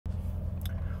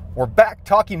We're back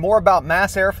talking more about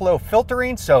mass airflow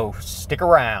filtering, so stick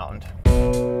around.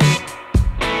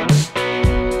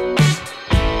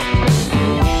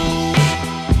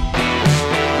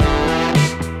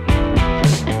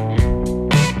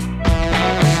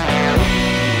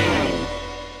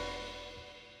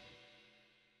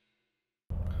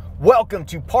 Welcome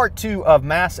to part 2 of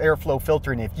mass airflow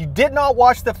filtering. If you did not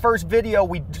watch the first video,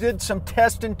 we did some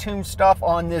test and tune stuff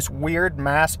on this weird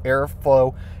mass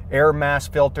airflow Airmass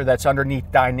filter that's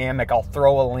underneath dynamic. I'll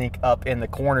throw a link up in the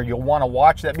corner. You'll want to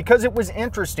watch that because it was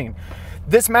interesting.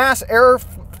 This mass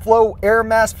airflow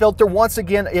Airmass filter, once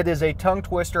again, it is a tongue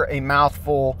twister, a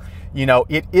mouthful. You know,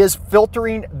 it is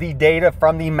filtering the data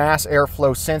from the mass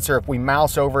airflow sensor. If we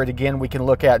mouse over it again, we can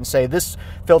look at and say this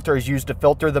filter is used to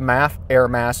filter the MAF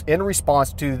Airmass in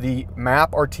response to the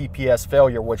MAP or TPS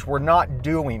failure, which we're not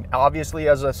doing. Obviously,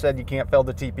 as I said, you can't fail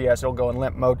the TPS, it'll go in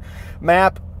limp mode.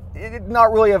 MAP,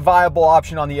 not really a viable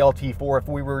option on the LT4. If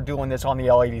we were doing this on the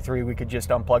L83, we could just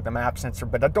unplug the MAP sensor,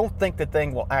 but I don't think the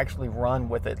thing will actually run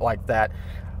with it like that.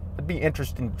 It'd be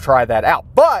interesting to try that out,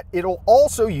 but it'll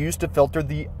also use to filter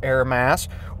the Airmass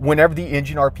whenever the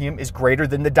engine RPM is greater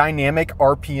than the dynamic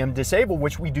RPM disable,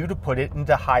 which we do to put it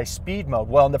into high speed mode.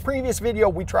 Well, in the previous video,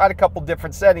 we tried a couple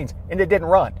different settings and it didn't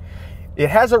run. It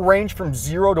has a range from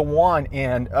 0 to 1,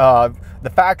 and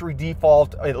the factory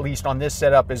default, at least on this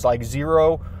setup, is like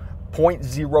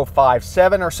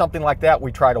 0.057 or something like that.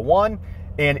 We tried a 1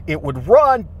 and it would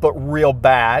run, but real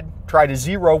bad. Tried a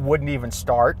 0, wouldn't even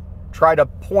start. Tried a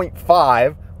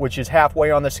 0.5, which is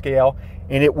halfway on the scale,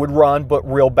 and it would run, but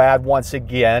real bad once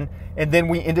again. And then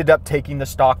we ended up taking the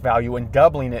stock value and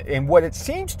doubling it. And what it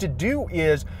seems to do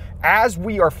is, as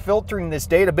we are filtering this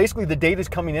data, basically the data is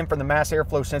coming in from the mass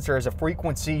airflow sensor as a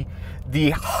frequency. The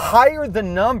higher the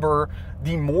number,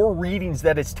 the more readings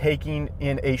that it's taking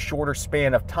in a shorter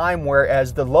span of time,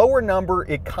 whereas the lower number,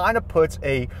 it kind of puts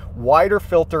a wider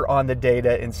filter on the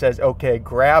data and says, okay,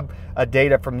 grab a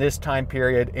data from this time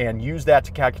period and use that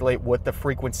to calculate what the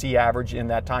frequency average in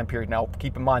that time period. Now,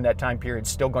 keep in mind that time period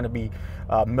is still going to be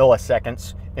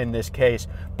milliseconds in this case,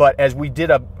 but as we did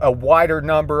a wider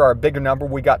number or a bigger number,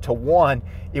 we got to 1,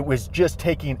 it was just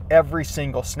taking every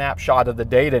single snapshot of the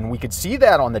data, and we could see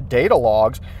that on the data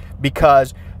logs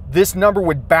because this number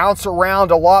would bounce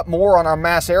around a lot more on our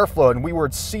mass airflow, and we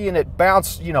were seeing it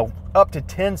bounce, you know, up to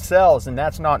 10 cells, and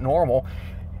that's not normal.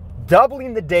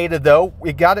 Doubling the data, though,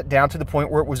 it got it down to the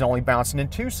point where it was only bouncing in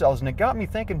 2 cells, and it got me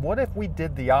thinking, what if we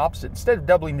did the opposite? Instead of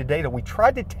doubling the data, we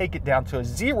tried to take it down to a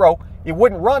 0. It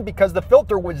wouldn't run because the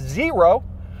filter was 0.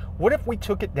 What if we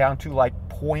took it down to like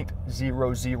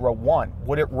 0.001?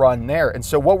 Would it run there? And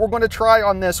so what we're going to try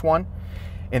on this one,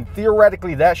 and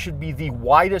theoretically that should be the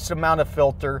widest amount of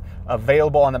filter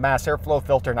available on the mass airflow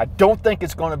filter, and I don't think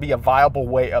it's going to be a viable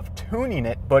way of tuning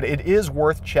it, but it is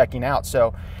worth checking out.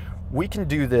 So we can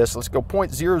do this. Let's go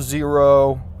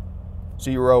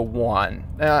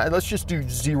 0.0001. Let's just do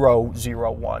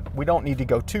 001. We don't need to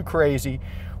go too crazy.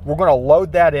 We're going to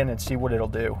load that in and see what it'll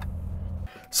do.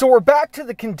 So we're back to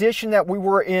the condition that we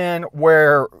were in,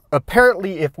 where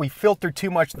apparently if we filter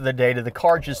too much of the data, the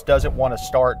car just doesn't want to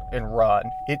start and run.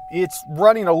 It's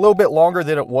running a little bit longer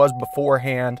than it was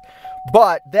beforehand,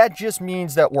 but that just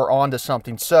means that we're onto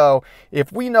something. So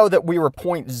if we know that we were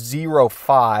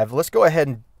 0.05, let's go ahead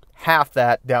and half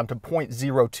that down to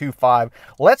 0.025.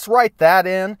 Let's write that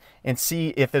in and see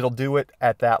if it'll do it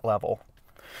at that level.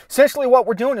 Essentially what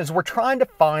we're doing is we're trying to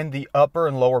find the upper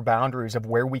and lower boundaries of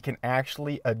where we can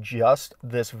actually adjust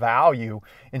this value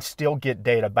and still get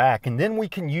data back. And then we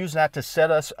can use that to set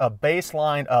us a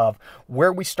baseline of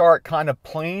where we start kind of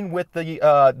playing with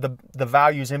the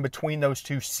values in between those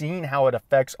two, seeing how it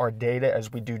affects our data as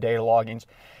we do data loggings,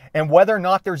 and whether or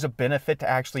not there's a benefit to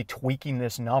actually tweaking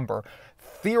this number.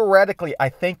 Theoretically, I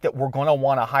think that we're going to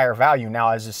want a higher value.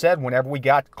 Now, as I said, whenever we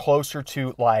got closer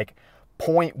to like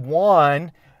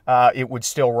 0.1, it would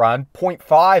still run.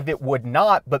 0.5, it would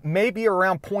not, but maybe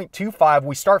around 0.25,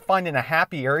 we start finding a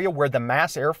happy area where the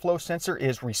mass airflow sensor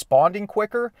is responding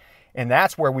quicker, and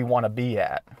that's where we want to be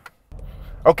at.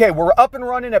 Okay, we're up and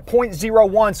running at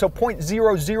 0.01, so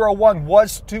 0.001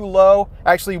 was too low.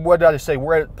 Actually, what did I say?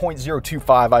 We're at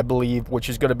 0.025, I believe, which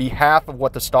is going to be half of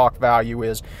what the stock value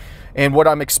is. And what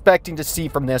I'm expecting to see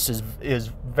from this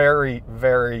is very,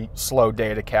 very slow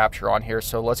data capture on here.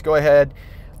 So let's go ahead,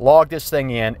 log this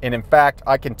thing in. And in fact,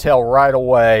 I can tell right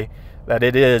away that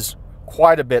it is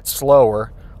quite a bit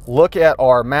slower. Look at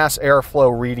our mass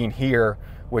airflow reading here,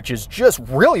 which is just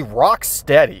really rock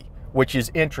steady, which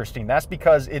is interesting. That's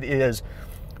because it is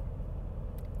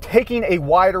taking a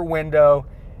wider window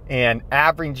and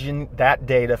averaging that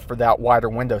data for that wider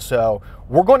window. So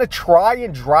we're going to try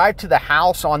and drive to the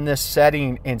house on this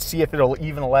setting and see if it'll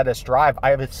even let us drive.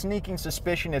 I have a sneaking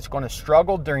suspicion it's going to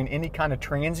struggle during any kind of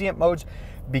transient modes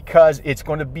because it's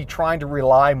going to be trying to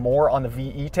rely more on the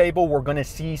VE table. We're going to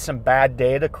see some bad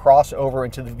data cross over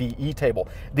into the VE table.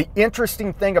 The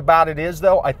interesting thing about it is,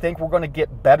 though, I think we're going to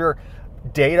get better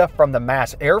data from the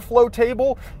mass airflow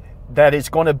table that is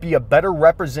going to be a better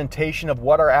representation of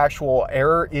what our actual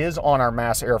error is on our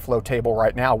mass airflow table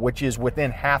right now, which is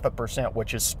within 0.5%,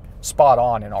 which is spot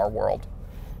on in our world.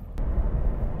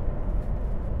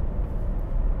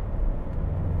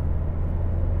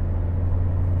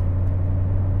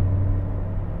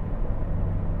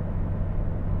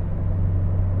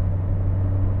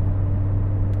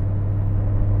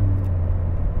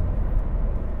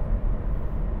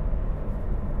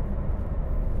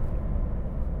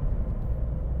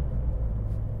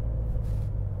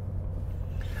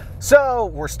 So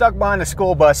we're stuck behind a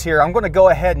school bus here. I'm going to go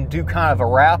ahead and do kind of a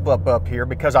wrap up here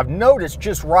because I've noticed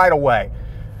just right away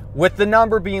with the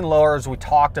number being lower, as we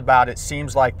talked about, it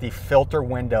seems like the filter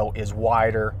window is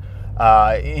wider.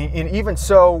 And even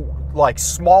so, like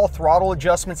small throttle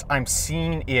adjustments, I'm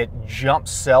seeing it jump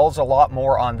cells a lot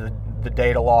more on the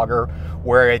data logger,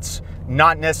 where it's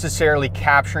not necessarily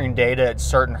capturing data at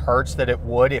certain hertz that it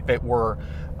would if it were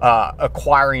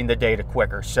acquiring the data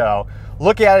quicker. So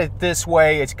look at it this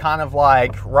way. It's kind of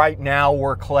like right now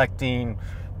we're collecting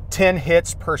 10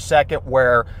 hits per second,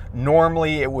 where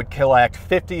normally it would collect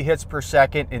 50 hits per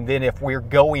second. And then if we're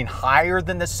going higher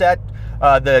than the set,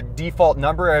 the default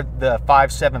number of the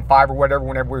 575 or whatever,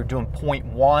 whenever we were doing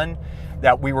 0.1,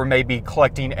 that we were maybe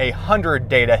collecting 100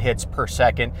 data hits per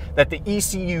second that the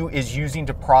ECU is using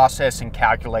to process and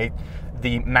calculate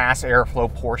the mass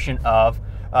airflow portion of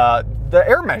the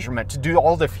air measurement to do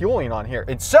all the fueling on here.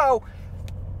 And so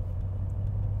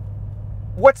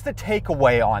what's the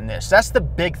takeaway on this? That's the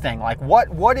big thing. Like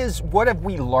what have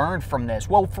we learned from this?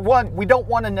 Well, for one, we don't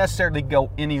want to necessarily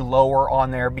go any lower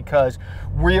on there because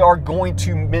we are going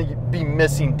to be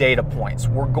missing data points.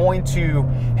 We're going to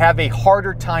have a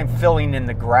harder time filling in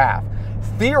the graph.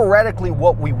 Theoretically,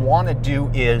 what we want to do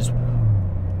is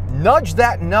nudge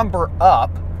that number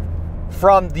up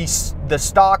from the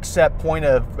stock set point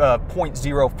of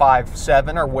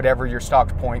 0.057 or whatever your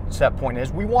stock set point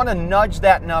is. We want to nudge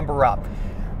that number up,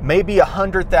 maybe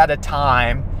 100th at a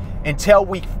time, until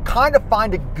we kind of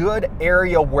find a good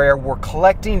area where we're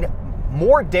collecting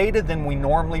more data than we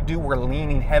normally do. We're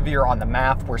leaning heavier on the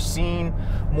MAF. We're seeing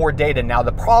more data. Now,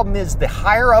 the problem is the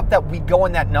higher up that we go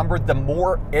in that number, the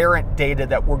more errant data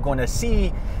that we're going to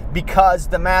see, because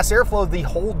the mass airflow, the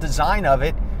whole design of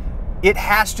it, it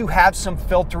has to have some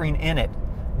filtering in it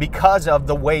because of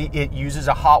the way it uses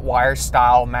a hot wire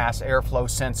style mass airflow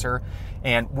sensor.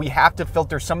 And we have to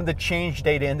filter some of the change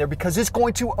data in there because it's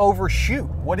going to overshoot.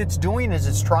 What it's doing is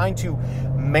it's trying to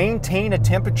maintain a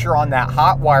temperature on that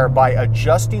hot wire by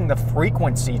adjusting the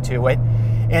frequency to it.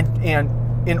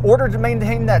 And in order to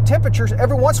maintain that temperature,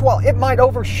 every once in a while, it might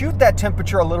overshoot that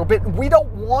temperature a little bit. We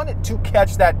don't want it to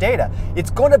catch that data.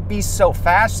 It's going to be so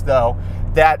fast, though,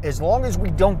 that as long as we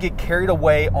don't get carried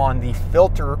away on the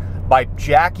filter by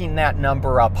jacking that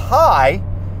number up high,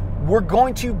 we're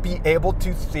going to be able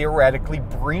to theoretically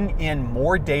bring in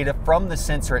more data from the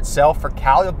sensor itself for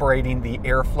calibrating the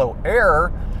airflow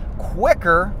error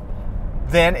quicker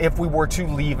than if we were to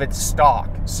leave it stock.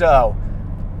 So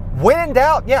when in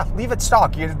doubt, yeah, leave it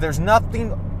stock. There's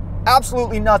nothing,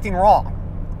 absolutely nothing wrong.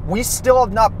 We still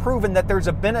have not proven that there's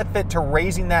a benefit to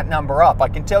raising that number up. I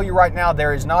can tell you right now,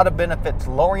 there is not a benefit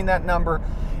to lowering that number.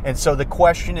 And so the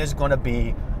question is going to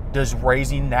be, does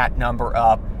raising that number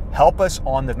up help us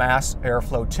on the mass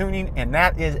airflow tuning? And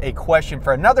that is a question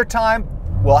for another time.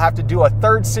 We'll have to do a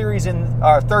third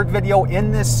video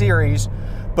in this series.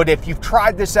 But if you've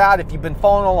tried this out, if you've been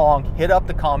following along, hit up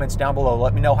the comments down below.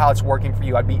 Let me know how it's working for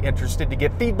you. I'd be interested to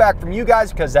get feedback from you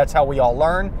guys because that's how we all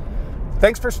learn.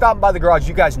 Thanks for stopping by the garage.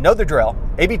 You guys know the drill.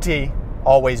 ABT,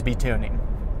 always be tuning.